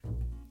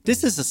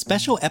This is a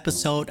special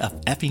episode of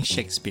Effing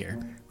Shakespeare,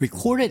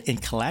 recorded in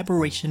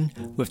collaboration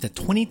with the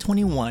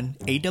 2021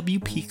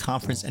 AWP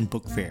Conference and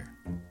Book Fair.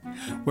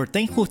 We're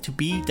thankful to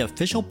be the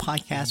official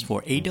podcast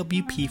for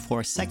AWP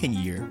for a second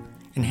year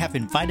and have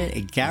invited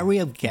a gallery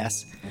of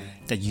guests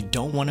that you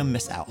don't want to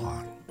miss out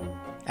on.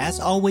 As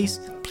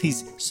always,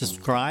 please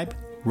subscribe,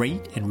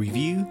 rate, and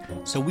review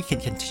so we can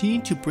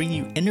continue to bring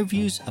you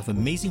interviews of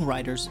amazing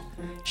writers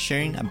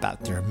sharing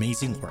about their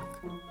amazing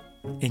work.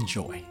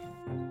 Enjoy.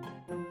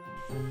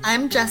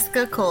 I'm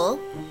Jessica Cole.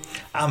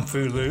 I'm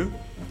Fulu.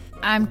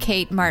 I'm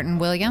Kate Martin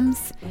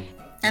Williams.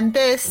 And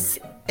this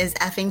is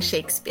Effing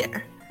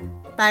Shakespeare.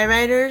 By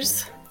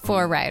writers.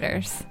 For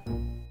writers.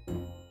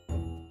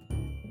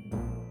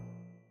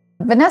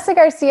 Vanessa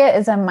Garcia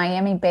is a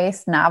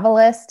Miami-based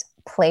novelist,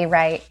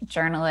 playwright,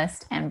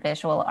 journalist, and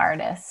visual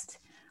artist.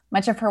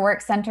 Much of her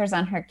work centers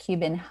on her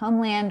Cuban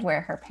homeland,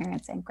 where her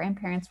parents and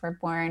grandparents were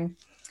born.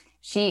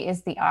 She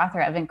is the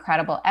author of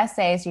incredible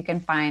essays you can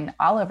find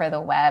all over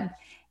the web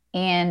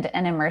and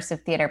an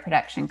immersive theater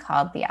production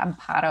called The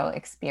Amparo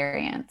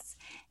Experience.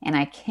 And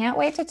I can't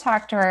wait to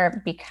talk to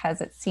her because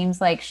it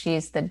seems like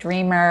she's the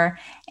dreamer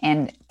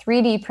and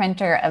 3D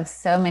printer of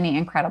so many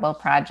incredible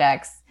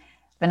projects.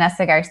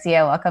 Vanessa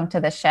Garcia, welcome to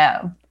the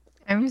show.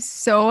 I'm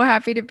so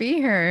happy to be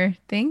here.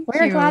 Thank you.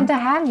 We're glad to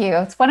have you.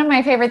 It's one of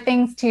my favorite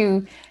things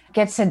to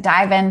get to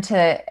dive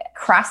into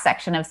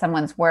cross-section of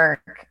someone's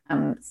work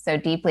so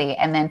deeply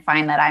and then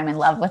find that I'm in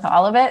love with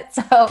all of it.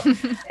 So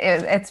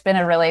it's been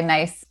a really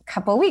nice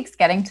couple weeks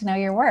getting to know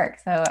your work.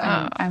 So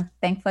I'm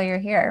thankful you're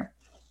here.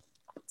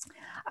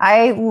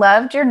 I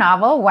loved your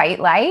novel, White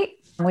Light,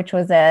 which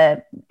was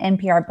a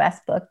NPR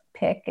Best Book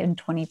pick in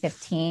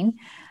 2015.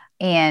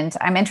 And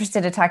I'm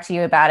interested to talk to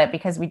you about it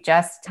because we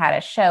just had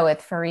a show with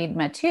Fareed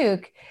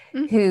Matuk,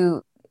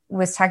 who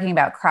was talking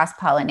about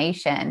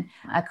cross-pollination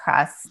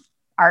across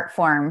art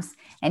forms,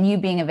 and you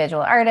being a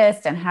visual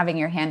artist and having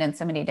your hand in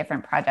so many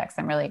different projects.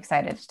 I'm really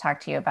excited to talk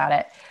to you about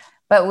it.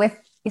 But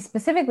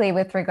specifically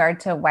with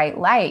regard to White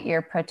Light,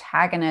 your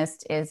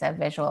protagonist is a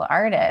visual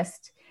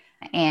artist,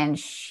 and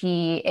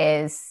she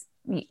is,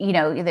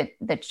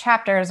 the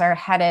chapters are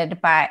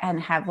headed by and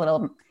have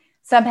little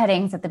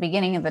subheadings at the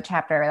beginning of the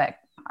chapter that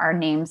are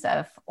names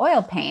of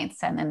oil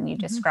paints. And then you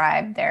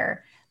describe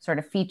their sort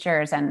of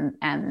features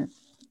and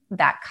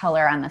that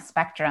color on the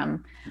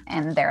spectrum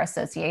and their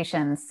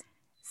associations.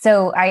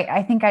 So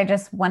I think I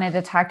just wanted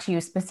to talk to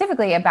you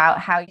specifically about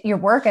how your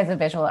work as a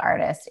visual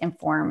artist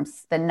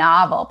informs the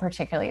novel,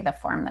 particularly the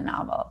form of the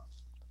novel.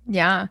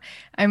 Yeah.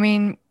 I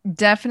mean,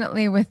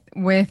 definitely with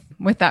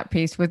that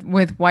piece,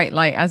 with White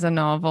Light as a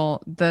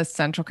novel, the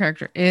central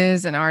character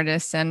is an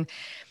artist. And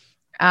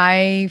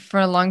I, for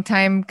a long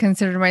time,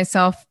 considered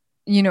myself,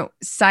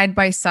 side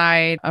by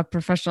side, a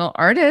professional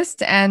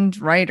artist and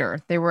writer.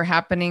 They were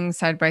happening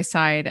side by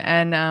side.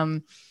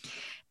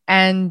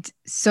 And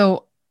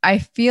so I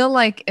feel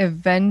like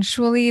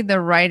eventually the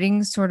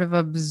writing sort of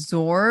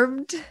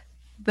absorbed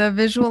the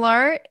visual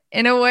art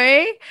in a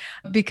way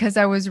because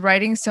I was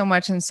writing so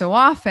much and so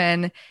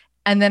often.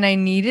 And then I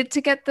needed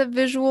to get the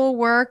visual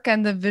work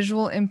and the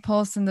visual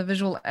impulse and the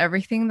visual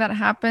everything that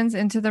happens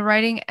into the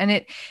writing. And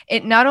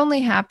it not only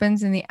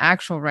happens in the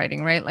actual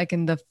writing, right? Like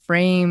in the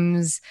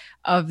frames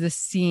of the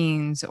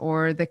scenes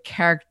or the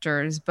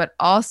characters, but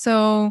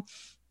also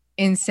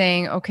in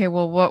saying, okay,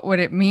 well, what would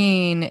it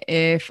mean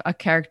if a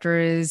character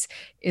is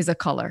a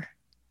color,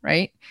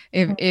 right?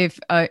 If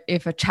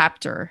a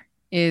chapter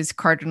is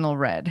cardinal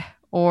red,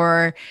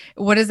 or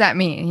what does that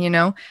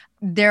mean?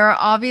 There are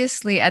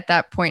obviously at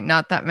that point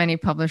not that many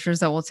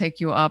publishers that will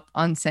take you up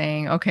on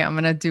saying, okay, I'm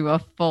going to do a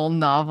full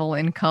novel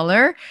in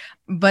color.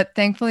 But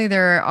thankfully,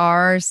 there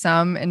are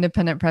some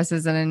independent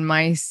presses, and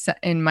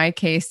in my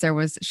case, there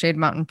was Shade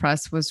Mountain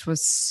Press, which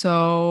was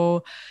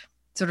so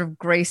sort of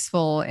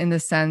graceful in the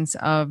sense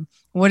of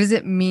what does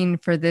it mean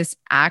for this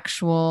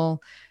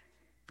actual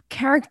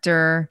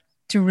character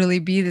to really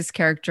be this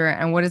character,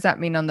 and what does that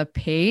mean on the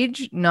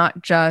page,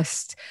 not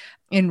just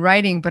in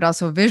writing, but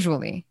also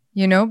visually.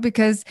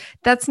 Because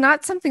that's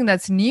not something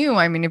that's new.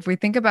 I mean, if we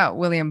think about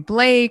William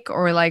Blake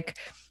or like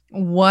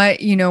what,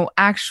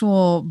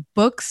 actual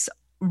books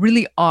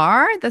really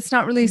are, that's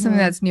not really something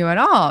that's new at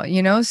all,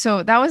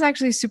 So that was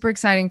actually super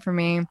exciting for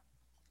me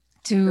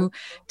to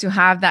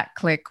have that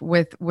click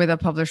with a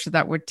publisher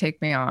that would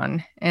take me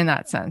on in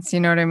that sense. You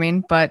know what I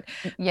mean? But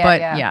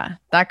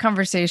that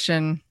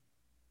conversation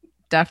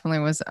definitely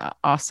was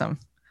awesome.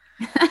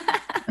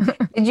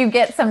 Did you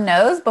get some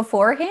no's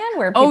beforehand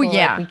where people were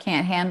like, we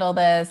can't handle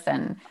this?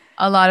 And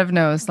a lot of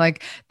no's,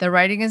 like the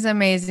writing is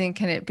amazing.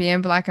 Can it be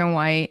in black and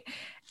white?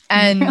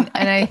 And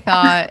I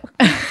thought,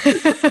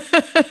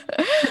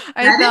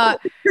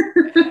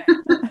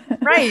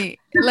 right.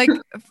 Like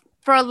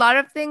for a lot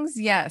of things,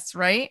 yes.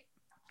 Right.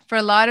 For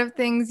a lot of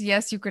things,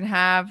 yes, you can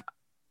have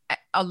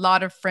a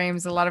lot of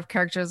frames, a lot of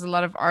characters, a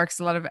lot of arcs,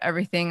 a lot of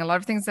everything, a lot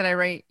of things that I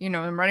write,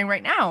 I'm writing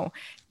right now.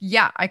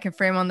 Yeah, I can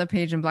frame on the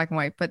page in black and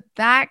white, but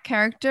that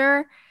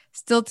character,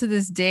 still to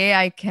this day,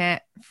 I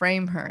can't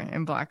frame her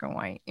in black and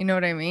white. You know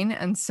what I mean?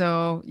 And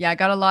so, yeah, I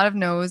got a lot of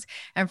no's.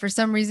 And for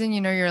some reason,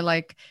 you're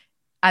like,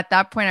 at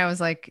that point, I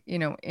was like,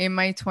 in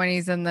my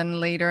 20s and then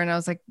later. And I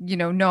was like,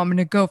 no, I'm going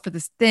to go for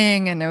this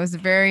thing. And I was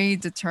very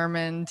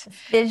determined.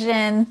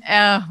 Vision.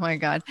 Oh my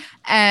God.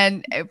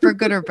 And for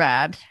good or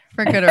bad,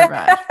 for good or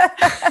bad.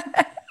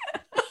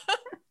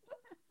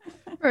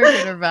 For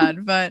good or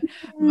bad.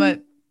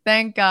 But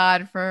thank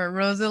God for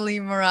Rosalie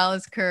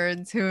Morales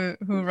Kurds, who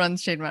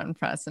runs Shade Mountain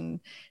Press, and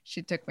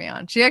she took me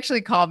on. She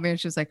actually called me and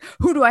she was like,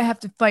 "Who do I have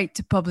to fight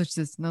to publish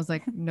this?" And I was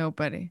like,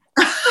 "Nobody."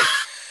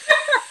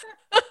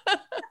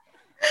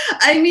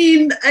 I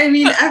mean,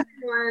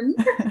 everyone.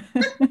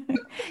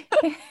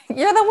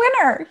 You're the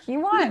winner. You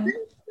won.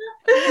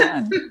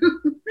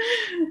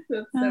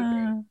 That's so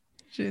great.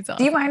 She's awesome.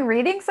 Do you mind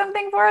reading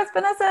something for us,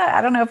 Vanessa?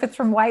 I don't know if it's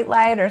from White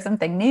Light or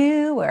something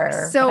new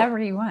or whatever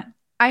you want.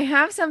 I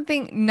have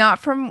something not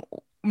from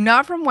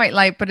White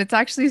Light, but it's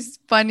actually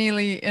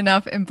funnily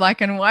enough in black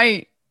and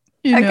white,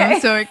 know,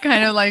 so it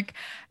kind of like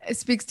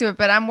speaks to it.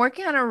 But I'm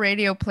working on a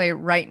radio play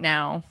right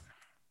now,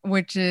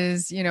 which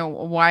is,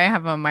 why I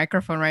have a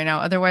microphone right now.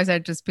 Otherwise,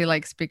 I'd just be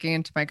like speaking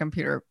into my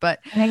computer. But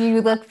I know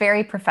you look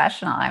very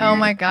professional. Oh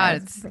my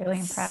God. It's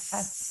really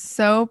impressed.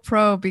 So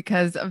pro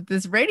because of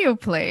this radio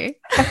play.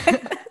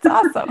 It's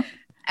awesome.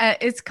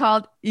 It's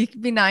called Ich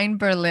bin ein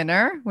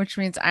Berliner, which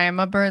means I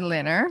am a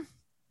Berliner.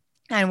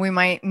 And we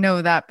might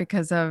know that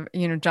because of,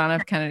 John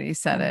F. Kennedy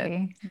said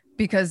it.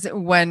 Because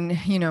when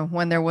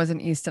there was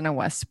an East and a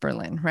West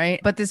Berlin, right?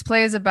 But this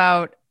play is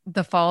about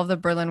the fall of the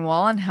Berlin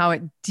Wall and how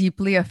it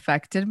deeply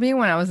affected me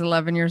when I was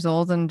 11 years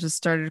old and just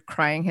started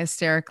crying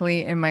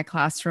hysterically in my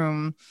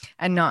classroom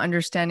and not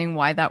understanding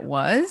why that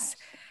was.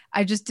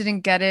 I just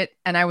didn't get it.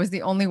 And I was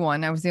the only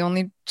one. I was the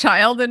only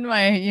child in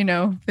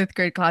my, fifth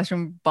grade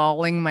classroom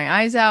bawling my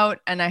eyes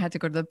out. And I had to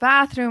go to the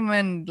bathroom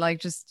and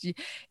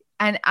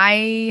and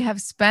I have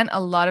spent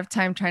a lot of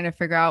time trying to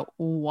figure out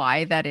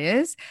why that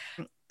is.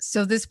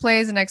 So this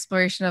play is an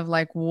exploration of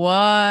like,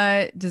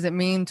 what does it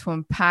mean to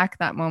unpack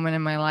that moment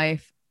in my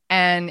life?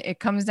 And it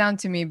comes down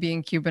to me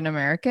being Cuban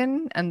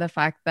American and the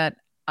fact that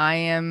I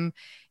am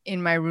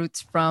in my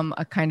roots from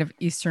a kind of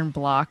Eastern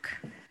Bloc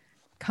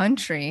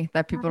country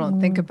that people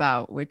don't think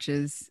about, which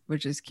is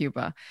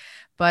Cuba.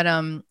 But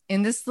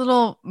in this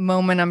little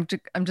moment,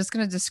 I'm just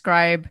going to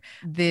describe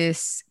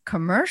this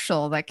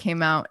commercial that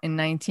came out in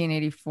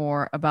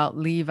 1984 about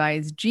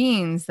Levi's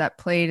jeans that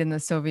played in the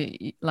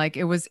Soviet, like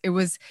it was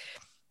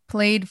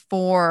played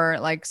for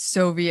like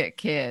Soviet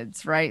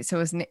kids, right? So it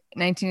was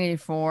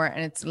 1984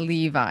 and it's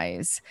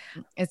Levi's.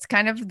 It's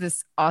kind of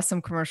this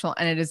awesome commercial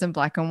and it is in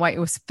black and white.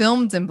 It was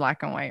filmed in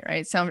black and white,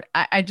 right? So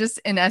I just,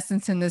 in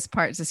essence, in this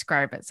part,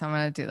 describe it. So I'm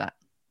going to do that.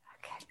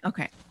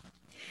 Okay.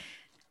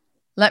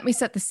 Let me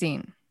set the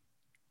scene.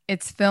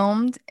 It's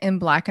filmed in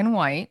black and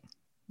white.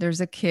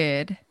 There's a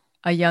kid,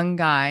 a young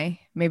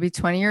guy, maybe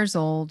 20 years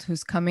old,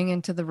 who's coming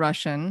into the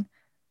Russian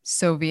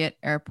Soviet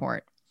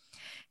airport.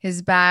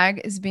 His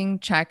bag is being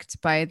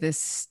checked by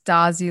this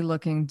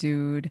Stasi-looking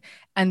dude,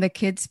 and the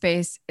kid's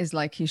face is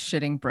like he's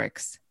shitting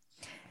bricks.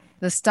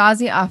 The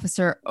Stasi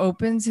officer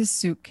opens his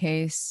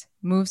suitcase,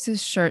 moves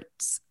his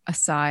shirts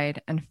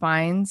aside, and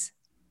finds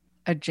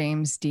a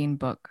James Dean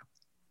book.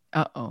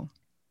 Uh-oh.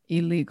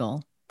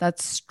 Illegal.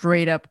 That's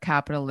straight up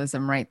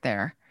capitalism right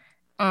there.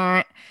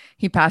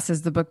 He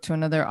passes the book to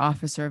another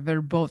officer,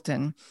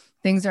 Verboten.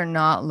 Things are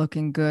not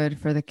looking good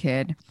for the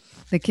kid.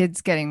 The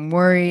kid's getting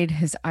worried.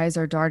 His eyes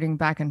are darting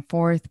back and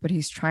forth, but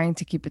he's trying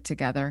to keep it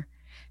together.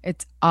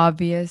 It's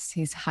obvious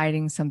he's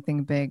hiding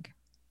something big,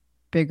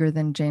 bigger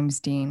than James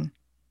Dean.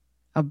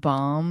 A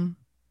bomb?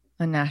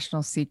 A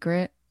national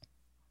secret?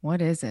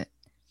 What is it?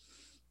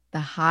 The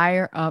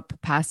higher up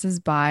passes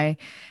by,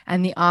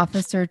 and the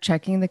officer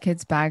checking the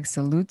kid's bag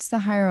salutes the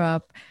higher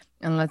up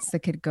and lets the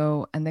kid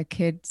go. And the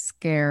kid,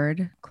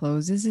 scared,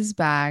 closes his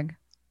bag.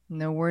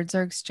 No words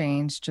are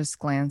exchanged, just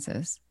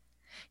glances.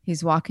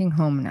 He's walking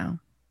home now,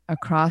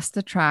 across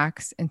the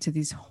tracks into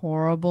these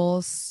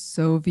horrible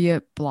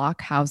Soviet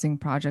block housing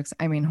projects.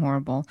 I mean,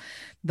 horrible.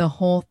 The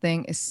whole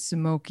thing is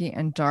smoky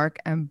and dark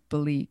and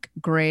bleak,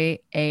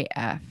 gray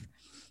AF.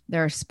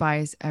 There are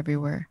spies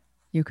everywhere.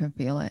 You can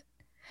feel it.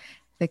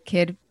 The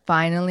kid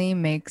finally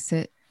makes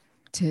it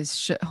to his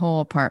shithole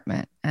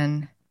apartment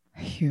and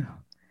phew,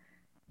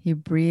 he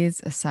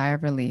breathes a sigh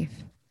of relief.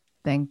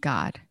 Thank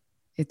God.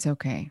 It's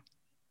okay.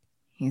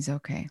 He's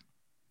okay.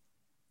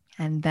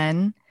 And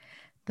then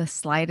the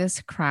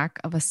slightest crack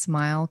of a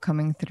smile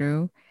coming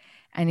through,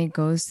 and he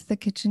goes to the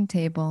kitchen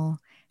table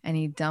and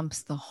he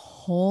dumps the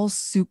whole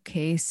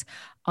suitcase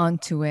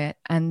onto it.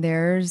 And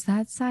there's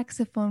that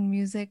saxophone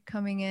music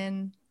coming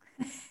in.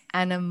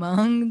 And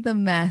among the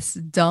mess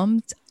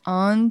dumped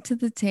onto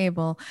the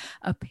table,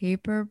 a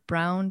paper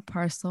brown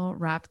parcel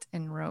wrapped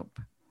in rope.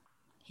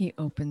 He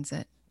opens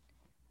it.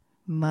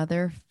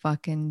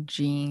 Motherfucking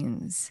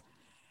jeans.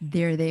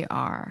 There they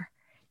are.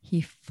 He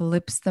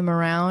flips them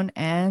around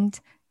and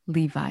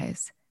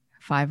Levi's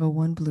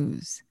 501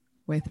 blues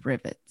with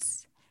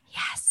rivets.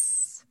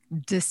 Yes.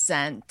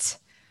 Descent.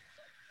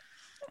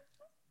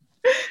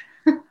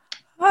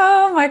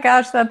 Oh my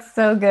gosh, that's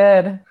so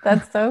good.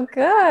 That's so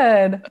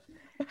good.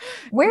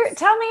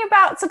 Tell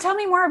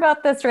me more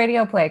about this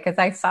radio play, because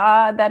I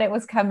saw that it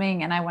was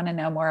coming and I want to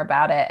know more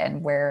about it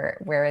and where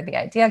the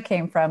idea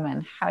came from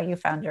and how you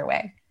found your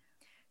way.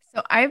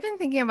 So I've been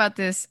thinking about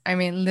this, I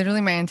mean, literally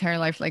my entire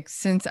life, like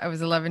since I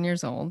was 11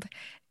 years old.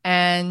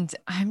 And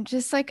I'm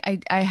just like,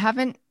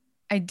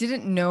 I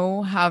didn't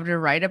know how to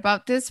write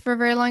about this for a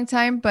very long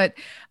time. But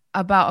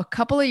about a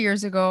couple of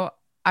years ago,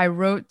 I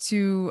wrote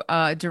to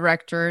a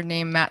director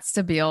named Matt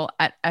Stabile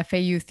at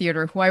FAU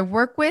Theater, who I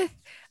work with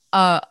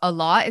a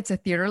lot. It's a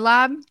theater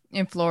lab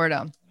in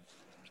Florida.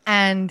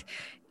 And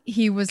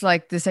he was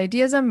like, this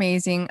idea is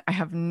amazing. I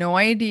have no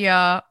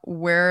idea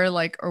where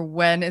or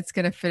when it's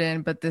going to fit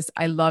in, but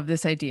I love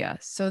this idea.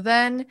 So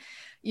then,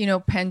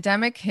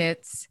 pandemic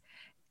hits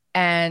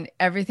and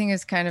everything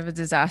is kind of a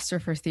disaster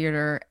for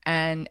theater,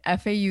 and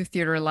FAU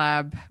Theater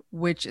Lab,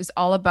 which is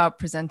all about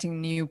presenting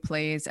new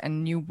plays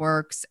and new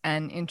works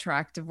and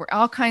interactive work,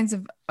 all kinds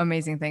of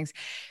amazing things,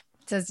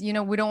 says, we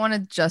don't want to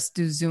just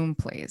do Zoom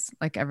plays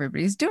like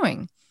everybody's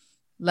doing.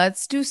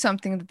 Let's do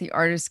something that the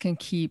artist can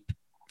keep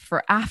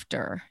for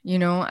after,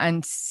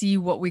 and see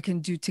what we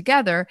can do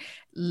together.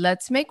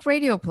 Let's make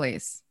radio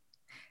plays.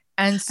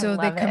 And so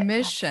they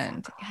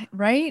commissioned,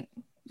 right?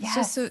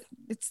 Yes.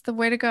 It's the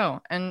way to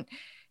go. And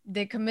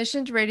they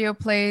commissioned radio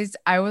plays.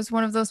 I was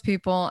one of those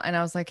people. And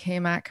I was like, hey,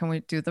 Matt, can we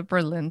do the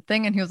Berlin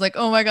thing? And he was like,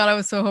 oh my God, I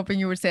was so hoping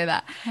you would say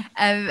that.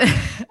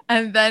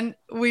 And then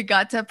we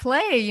got to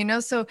play,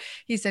 so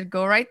he said,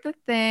 go write the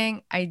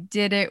thing. I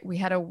did it. We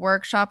had a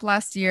workshop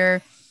last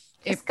year.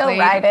 Just go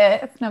write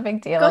it. It's no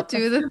big deal. Go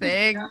do the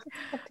thing.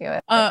 Do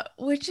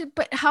it.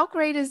 But how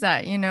great is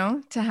that,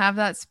 to have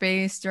that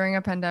space during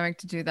a pandemic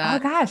to do that?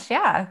 Oh gosh,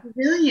 yeah.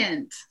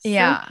 Brilliant.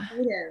 Yeah. So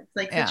creative.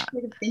 Such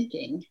creative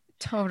thinking.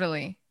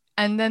 Totally.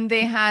 And then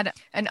they had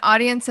an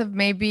audience of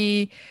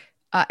maybe,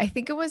 I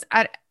think it was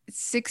at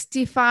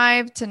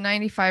 65 to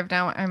 95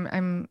 now.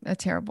 I'm a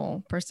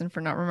terrible person for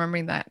not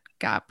remembering that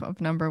gap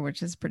of number,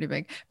 which is pretty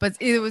big. But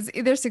it was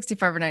either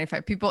 65 or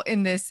 95 people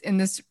in this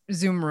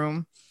Zoom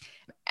room.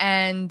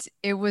 And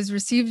it was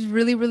received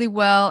really, really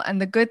well. And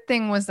the good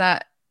thing was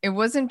that it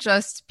wasn't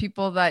just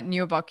people that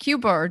knew about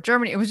Cuba or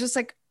Germany. It was just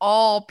like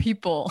all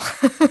people,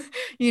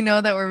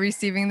 that were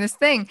receiving this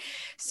thing.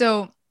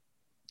 So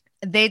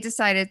they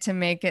decided to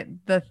make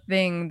it the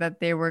thing that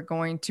they were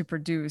going to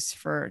produce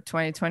for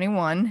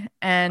 2021.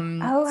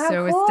 And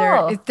so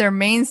cool. it's their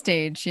main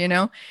stage,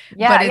 Yeah,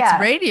 but it's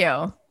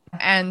radio.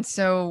 And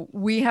so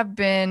we have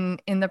been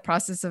in the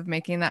process of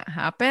making that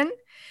happen.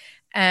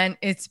 And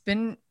it's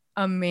been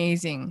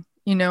amazing,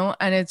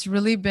 and it's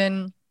really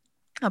been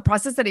a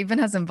process that even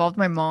has involved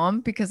my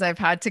mom, because I've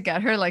had to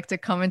get her to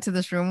come into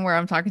this room where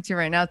I'm talking to you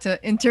right now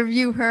to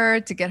interview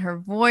her, to get her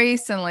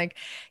voice and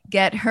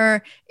get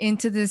her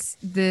into this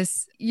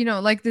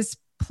this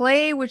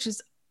play, which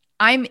is,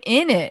 I'm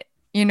in it,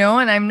 and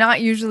I'm not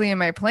usually in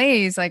my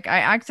plays. I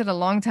acted a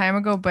long time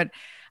ago, but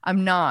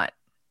I'm not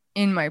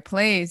in my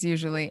plays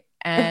usually.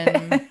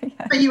 And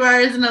but you are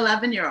as an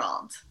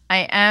 11-year-old.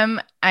 I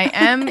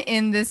am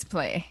in this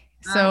play.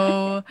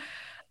 So,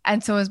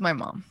 and so is my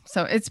mom.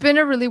 So it's been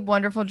a really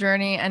wonderful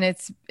journey. And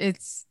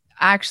it's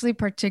actually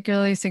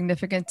particularly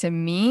significant to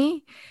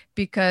me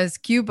because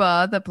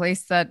Cuba, the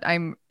place that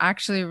I'm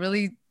actually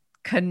really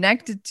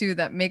connected to,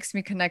 that makes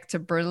me connect to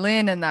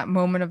Berlin and that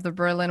moment of the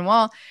Berlin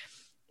Wall,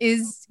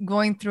 is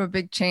going through a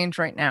big change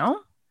right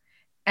now.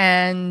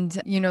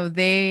 And,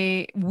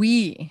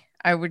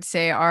 I would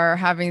say, are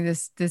having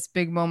this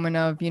big moment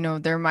of,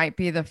 there might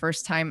be the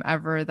first time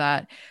ever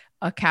that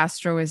a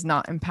Castro is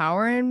not in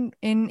power in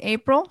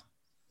April.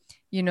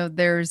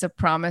 There's a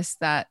promise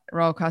that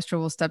Raul Castro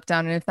will step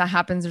down. And if that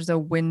happens, there's a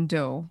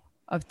window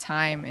of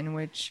time in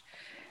which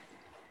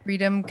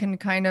freedom can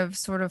kind of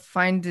sort of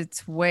find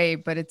its way.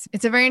 But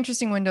it's a very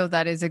interesting window.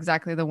 That is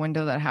exactly the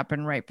window that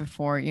happened right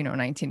before,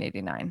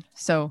 1989.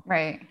 So,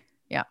 right.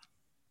 Yeah.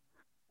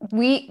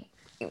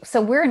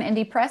 So we're an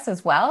indie press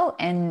as well.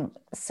 And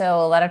so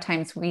a lot of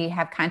times we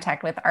have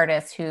contact with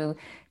artists who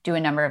do a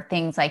number of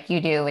things like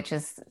you do, which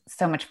is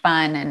so much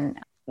fun and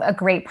a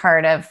great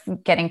part of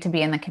getting to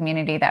be in the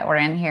community that we're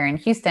in here in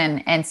Houston.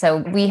 And so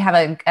we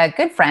have a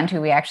good friend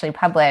who we actually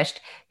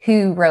published,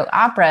 who wrote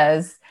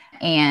operas,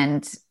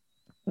 and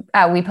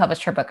we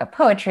published her book of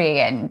poetry,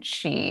 and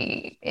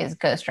she is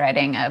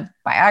ghostwriting a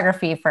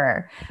biography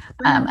for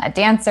a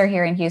dancer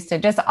here in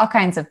Houston, just all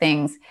kinds of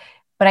things.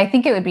 But I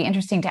think it would be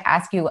interesting to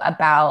ask you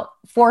about,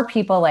 for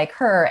people like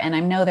her, and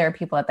I know there are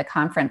people at the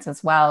conference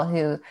as well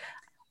who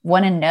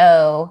want to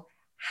know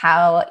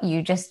how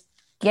you just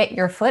get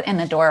your foot in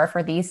the door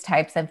for these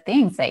types of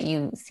things that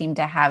you seem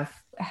to have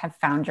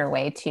found your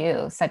way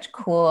to, such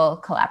cool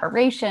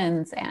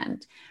collaborations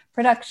and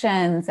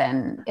productions.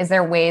 And is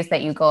there ways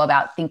that you go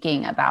about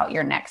thinking about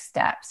your next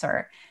steps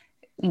or,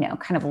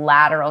 kind of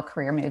lateral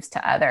career moves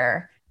to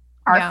other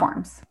art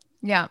forms?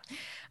 Yeah.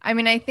 I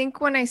mean, I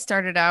think when I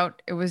started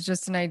out, it was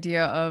just an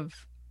idea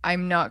of,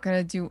 I'm not going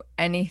to do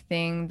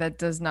anything that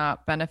does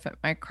not benefit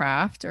my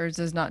craft or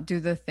does not do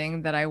the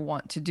thing that I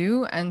want to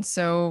do. And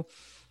so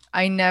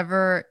I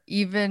never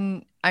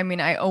even, I mean,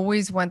 I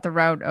always went the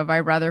route of I'd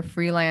rather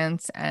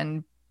freelance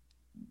and,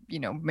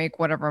 make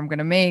whatever I'm going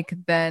to make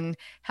than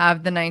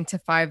have the 9 to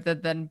 5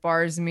 that then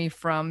bars me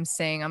from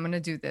saying I'm going to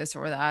do this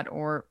or that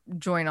or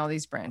join all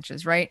these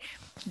branches. Right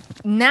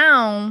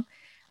now,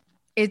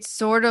 it's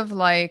sort of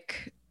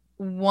like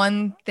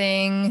one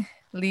thing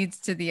leads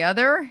to the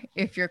other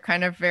if you're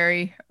kind of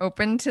very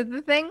open to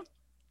the thing.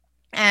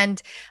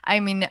 And I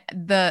mean,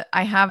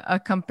 I have a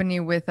company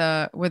with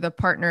a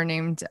partner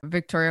named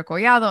Victoria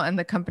Collado, and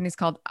the company's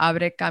called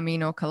Abre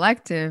Camino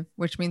Collective,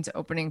 which means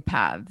opening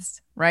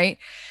paths, right?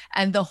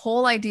 And the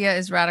whole idea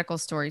is radical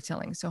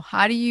storytelling. So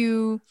how do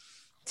you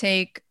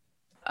take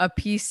a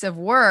piece of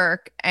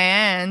work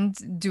and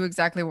do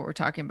exactly what we're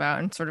talking about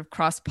and sort of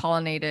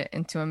cross-pollinate it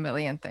into a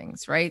million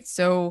things, right?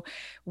 So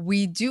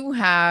we do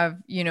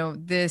have, the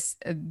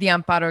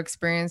Amparo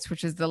experience,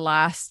 which is the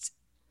last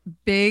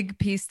big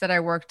piece that I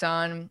worked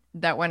on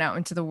that went out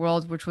into the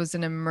world, which was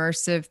an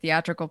immersive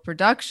theatrical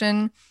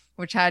production,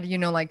 which had,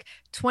 like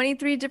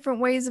 23 different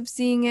ways of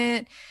seeing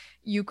it.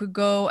 You could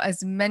go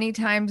as many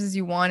times as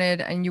you wanted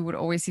and you would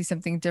always see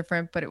something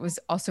different, but it was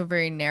also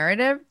very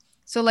narrative.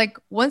 So like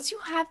once you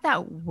have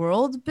that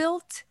world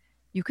built,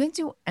 you can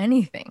do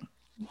anything.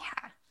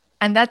 Yeah.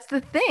 And that's the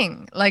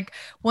thing. Like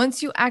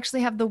once you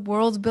actually have the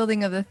world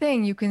building of the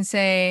thing, you can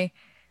say,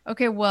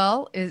 okay,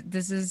 well,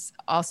 this is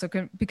also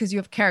because you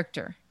have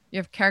character. You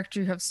have character,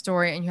 you have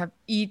story, and you have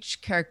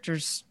each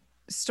character's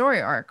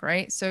story arc,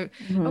 right? So,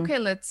 okay,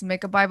 let's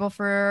make a Bible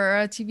for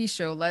a TV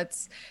show.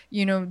 Let's,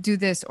 do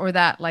this or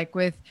that. Like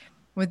with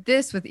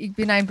Ich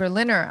bin ein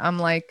Berliner, I'm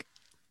like,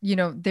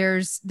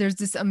 there's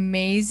this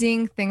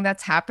amazing thing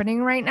that's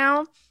happening right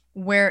now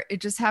where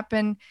it just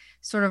happened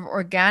sort of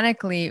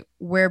organically,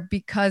 where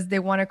because they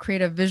want to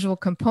create a visual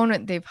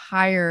component, they've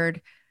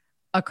hired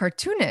a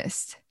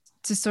cartoonist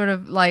to sort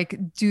of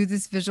like do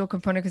this visual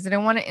component because they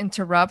don't want to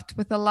interrupt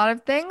with a lot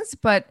of things,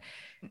 but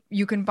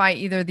you can buy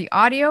either the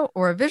audio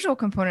or a visual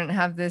component and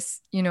have this,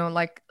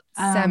 like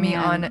semi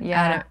on.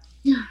 Yeah.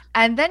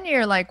 And then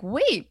you're like,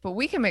 wait, but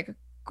we can make a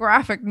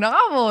graphic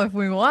novel if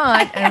we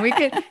want. And we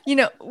can,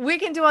 we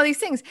can do all these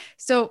things.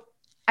 So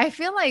I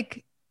feel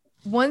like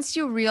once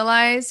you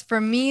realize,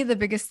 for me, the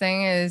biggest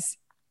thing is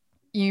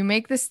you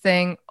make this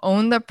thing,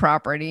 own the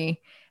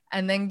property,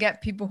 and then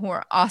get people who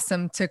are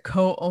awesome to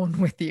co-own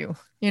with you.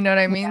 You know what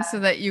I mean? Yeah. So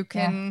that you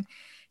can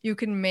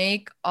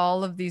make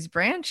all of these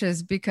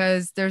branches,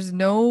 because there's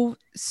no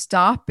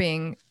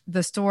stopping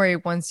the story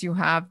once you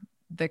have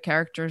the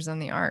characters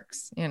and the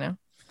arcs,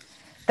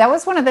 That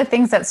was one of the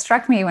things that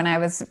struck me when I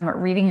was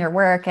reading your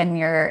work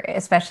and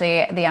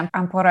especially the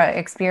Amparo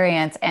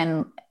experience,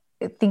 and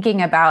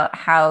thinking about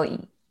how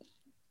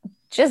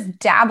just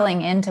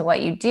dabbling into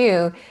what you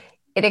do,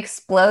 it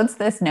explodes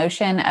this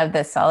notion of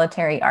the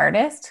solitary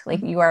artist.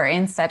 Like you are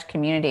in such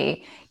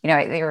community.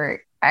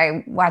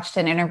 I watched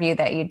an interview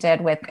that you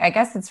did with, I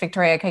guess it's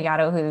Victoria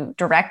Collado, who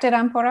directed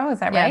Amparo. Is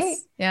that right?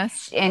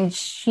 Yes. And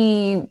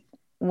she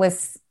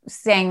was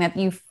saying that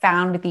you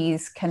found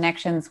these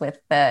connections with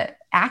the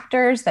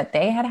actors that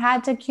they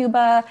had to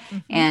Cuba. Mm-hmm.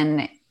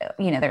 And,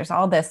 there's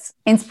all this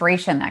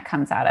inspiration that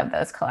comes out of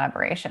those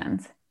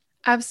collaborations.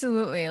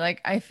 Absolutely.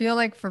 Like, I feel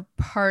like for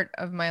part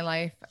of my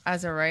life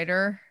as a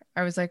writer,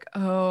 I was like,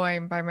 oh,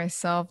 I'm by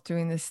myself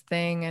doing this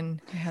thing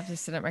and I have to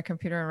sit at my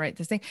computer and write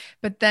this thing.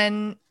 But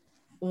then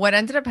what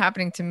ended up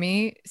happening to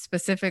me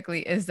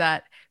specifically is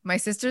that my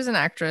sister's an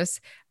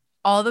actress.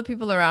 All the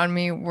people around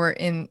me were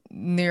in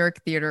New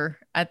York theater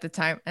at the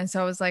time. And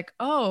so I was like,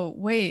 oh,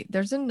 wait,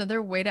 there's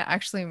another way to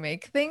actually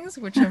make things,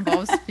 which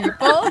involves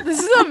people. This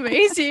is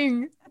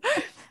amazing.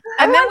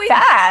 And then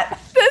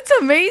that's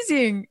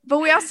amazing. But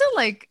we also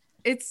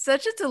it's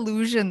such a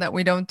delusion that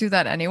we don't do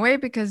that anyway,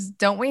 because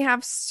don't we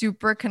have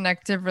super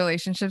connective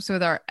relationships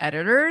with our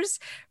editors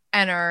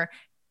and our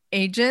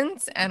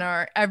agents and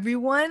our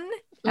everyone?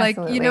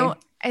 Absolutely.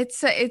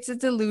 It's a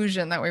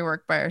delusion that we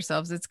work by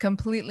ourselves. It's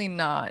completely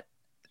not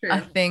a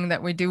thing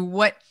that we do.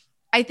 What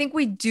I think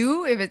we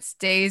do if it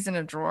stays in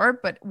a drawer,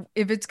 but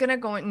if it's going to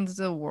go into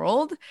the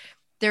world,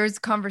 there's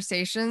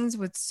conversations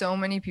with so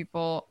many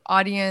people,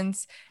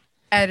 audience,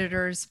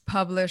 editors,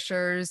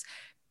 publishers,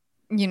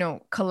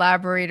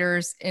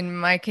 collaborators, in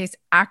my case,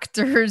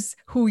 actors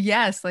who,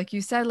 yes, like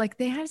you said, like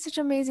they had such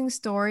amazing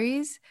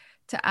stories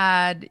to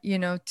add,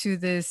 to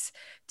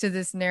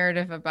this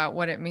narrative about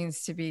what it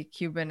means to be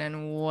Cuban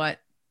and what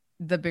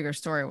the bigger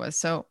story was.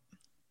 So,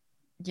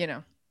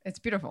 it's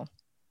beautiful.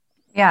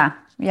 Yeah,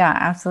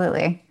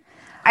 absolutely.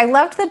 I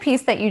loved the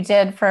piece that you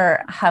did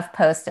for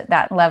HuffPost,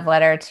 that love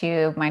letter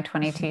to my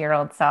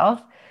 22-year-old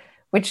self,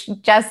 which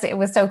it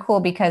was so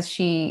cool because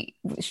she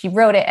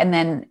wrote it and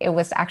then it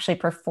was actually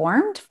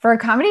performed for a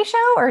comedy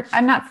show, or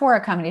I'm not for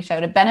a comedy show,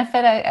 to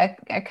benefit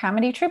a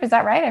comedy troupe. Is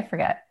that right? I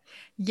forget.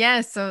 Yeah.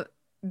 So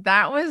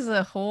that was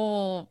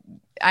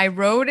I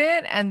wrote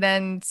it and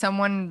then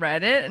someone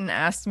read it and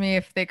asked me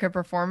if they could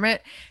perform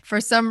it.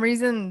 For some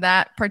reason,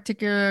 that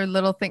particular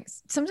little thing,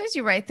 sometimes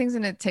you write things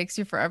and it takes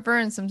you forever.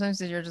 And sometimes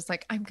you're just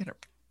like, I'm going to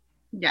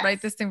Yes.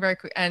 write this thing very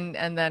quick. And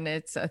then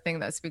it's a thing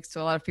that speaks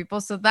to a lot of people.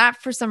 So that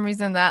for some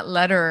reason, that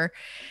letter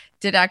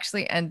did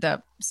actually end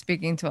up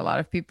speaking to a lot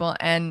of people.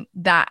 And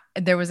that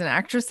there was an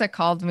actress that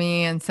called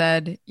me and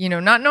said,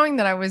 not knowing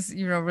that I was,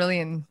 really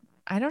in,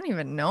 I don't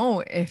even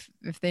know if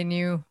they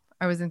knew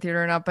I was in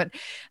theater or not, but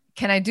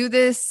can I do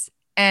this?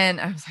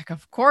 And I was like,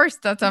 of course,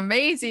 that's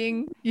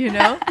amazing,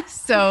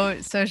 So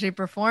she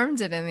performed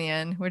it in the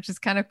end, which is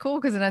kind of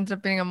cool because it ended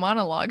up being a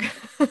monologue.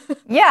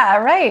 Yeah,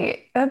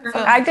 right.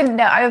 I didn't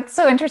know. It's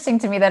so interesting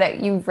to me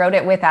that you wrote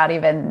it without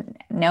even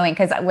knowing.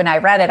 Because when I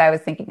read it, I was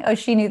thinking, oh,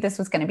 she knew this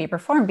was going to be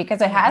performed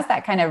because it has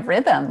that kind of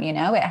rhythm, it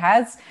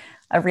has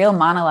a real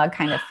monologue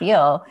kind of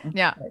feel.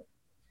 Yeah.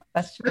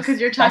 That's just, because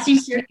you're talking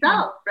to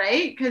yourself,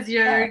 right? Because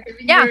you're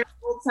giving your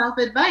old self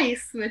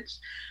advice, which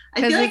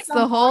I feel like it's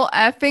the whole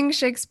effing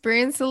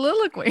Shakespearean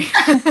soliloquy.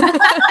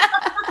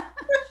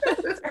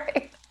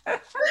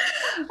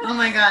 Oh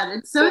my God,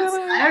 it's so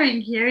inspiring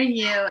hearing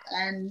you.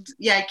 And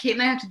yeah, Kate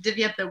and I have to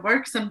divvy up the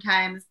work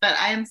sometimes, but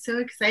I am so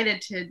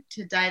excited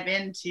to dive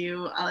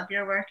into all of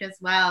your work as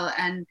well,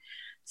 and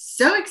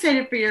so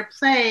excited for your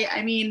play.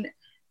 I mean,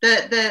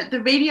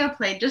 the radio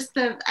play,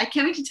 I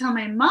can't wait to tell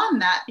my mom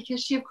that,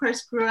 because she of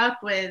course grew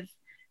up with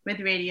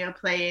radio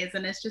plays,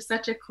 and it's just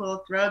such a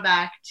cool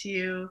throwback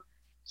to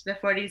the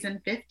 40s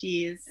and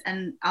 50s,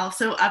 and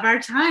also of our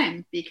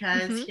time,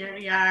 because here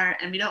we are,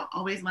 and we don't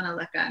always want to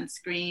look on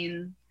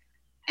screen.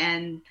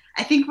 And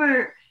I think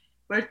we're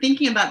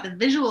thinking about the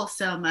visual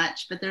so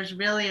much, but there's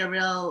really a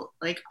real,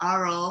 like,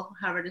 oral,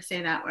 however to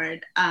say that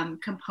word,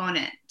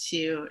 component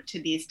to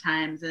these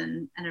times,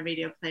 and a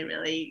radio play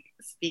really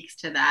speaks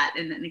to that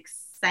in an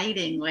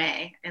exciting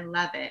way. I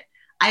love it.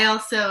 I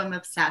also am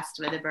obsessed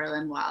with the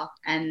Berlin Wall,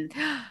 and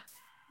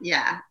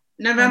yeah,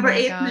 November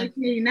 8th,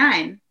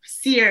 1989,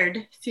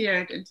 seared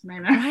into my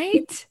memory.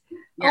 Right?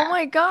 Yeah. Oh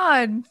my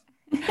God.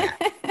 Yeah.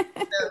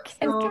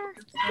 So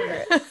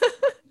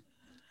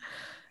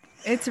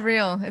it's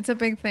real. It's a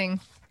big thing.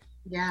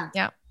 Yeah.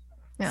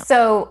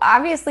 So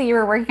obviously you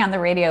were working on the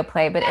radio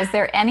play, but is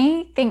there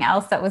anything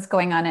else that was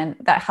going on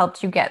that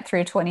helped you get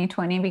through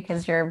 2020?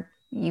 Because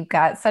you've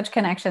got such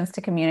connections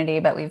to community,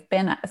 but we've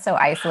been so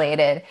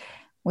isolated.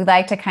 We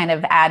like to kind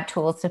of add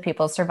tools to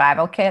people's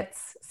survival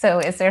kits. So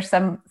is there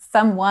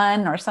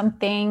someone or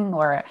something,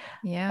 or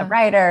a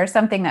writer or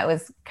something that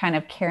was kind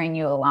of carrying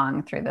you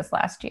along through this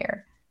last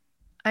year?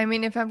 I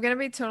mean, if I'm going to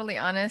be totally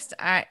honest,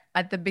 at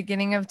the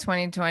beginning of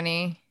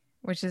 2020,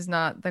 which is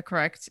not the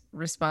correct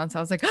response,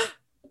 I was like,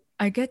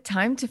 I get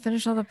time to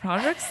finish all the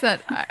projects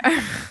that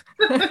I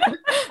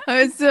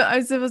was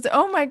supposed to,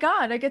 oh my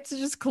God, I get to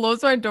just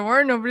close my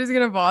door. Nobody's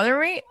going to bother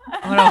me.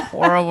 What a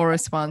horrible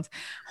response.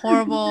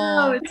 Horrible.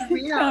 No, it's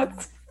real.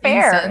 It's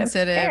fair.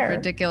 Insensitive,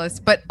 ridiculous,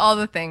 but all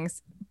the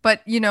things.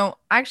 But,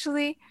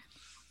 actually,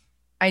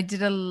 I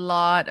did a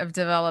lot of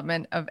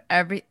development of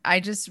I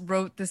just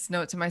wrote this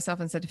note to myself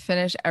and said,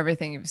 finish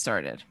everything you've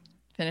started.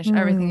 Finish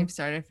everything you've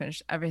started,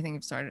 finish everything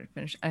you've started,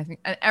 finish everything.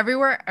 And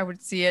everywhere I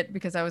would see it,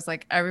 because I was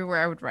like,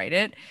 everywhere I would write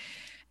it.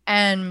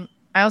 And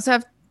I also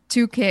have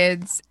 2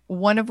 kids,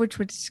 one of which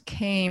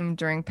came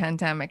during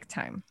pandemic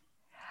time.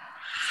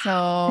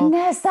 So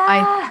Vanessa,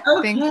 I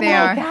think they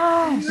are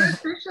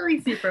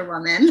officially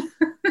Superwoman.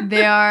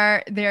 they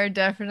are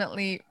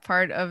definitely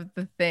part of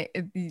the thing,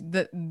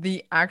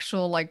 the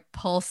actual, like,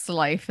 pulse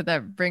life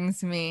that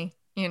brings me,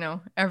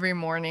 every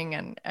morning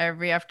and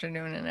every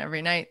afternoon and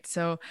every night.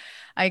 So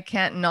I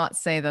can't not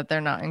say that they're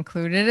not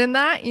included in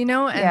that,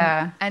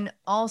 and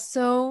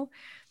also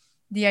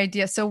the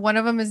idea. So one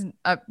of them is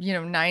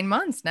 9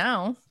 months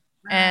now.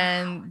 Wow.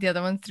 And the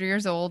other one's 3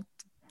 years old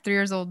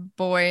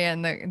boy,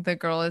 and the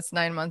girl is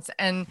 9 months.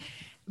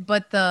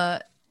 But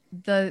the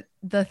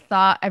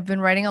thought, I've been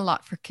writing a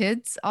lot for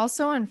kids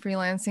also, and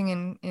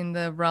freelancing in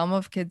the realm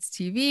of kids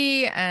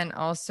TV. And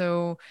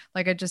also,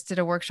 like, I just did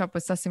a workshop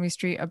with Sesame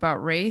Street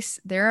about race.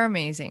 They're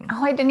amazing.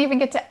 Oh, I didn't even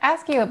get to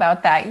ask you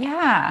about that.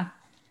 Yeah.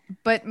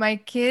 But my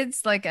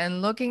kids, like,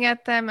 and looking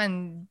at them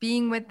and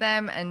being with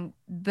them, and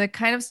the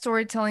kind of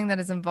storytelling that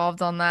is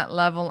involved on that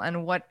level,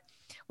 and what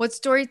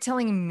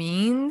storytelling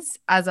means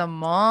as a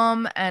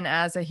mom and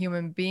as a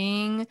human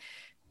being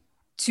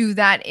to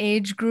that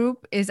age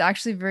group is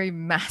actually very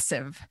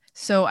massive.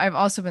 So I've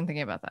also been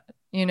thinking about that,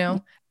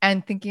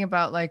 and thinking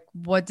about, like,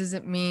 what does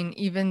it mean,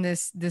 even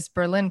this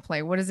Berlin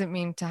play, what does it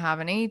mean to have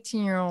an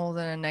 18-year-old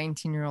and a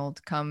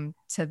 19-year-old come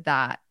to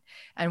that?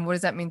 And what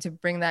does that mean to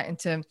bring that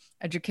into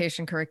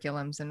education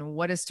curriculums? And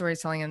what is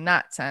storytelling in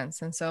that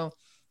sense? And so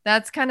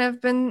that's kind of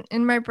been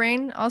in my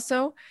brain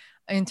also,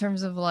 in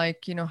terms of,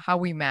 like, how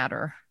we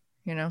matter,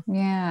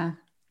 Yeah.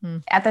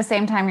 At the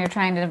same time, you're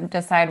trying to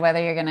decide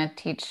whether you're going to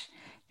teach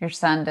your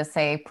son to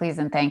say please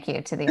and thank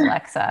you to the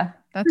Alexa.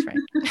 That's right.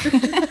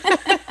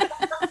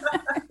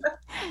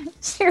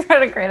 She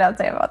wrote a great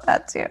essay about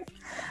that too.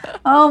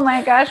 Oh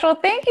my gosh. Well,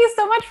 thank you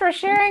so much for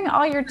sharing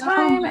all your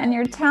time and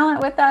your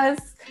talent with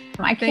us.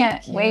 I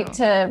can't wait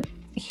to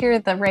hear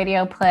the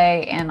radio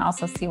play and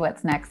also see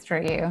what's next for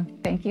you.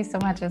 Thank you so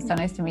much. It's so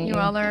nice to meet you. You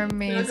all are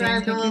amazing.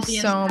 Thank you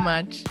so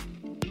much.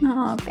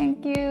 Oh,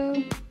 thank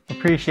you.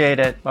 Appreciate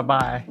it.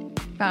 Bye-bye.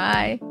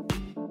 Bye.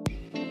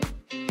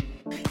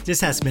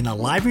 This has been a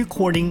live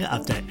recording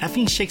of the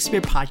Effing Shakespeare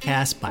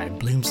podcast by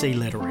Bloomsday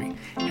Literary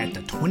at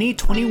the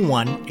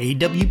 2021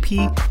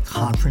 AWP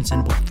Conference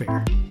and Book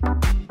Fair.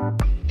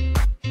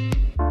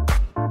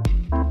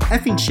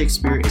 Effing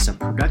Shakespeare is a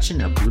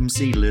production of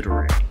Bloomsday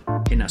Literary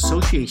in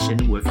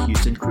association with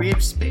Houston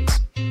Creative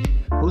Space,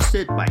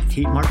 hosted by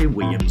Kate Martin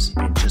Williams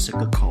and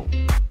Jessica Cole,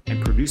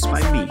 and produced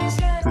by me,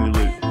 Fu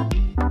Lu.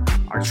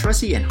 Our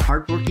trusty and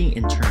hardworking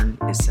intern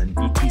is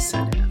Sanviti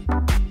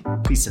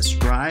Sadev. Please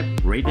subscribe,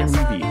 rate, and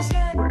review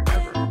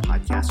wherever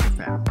podcasts are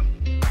found.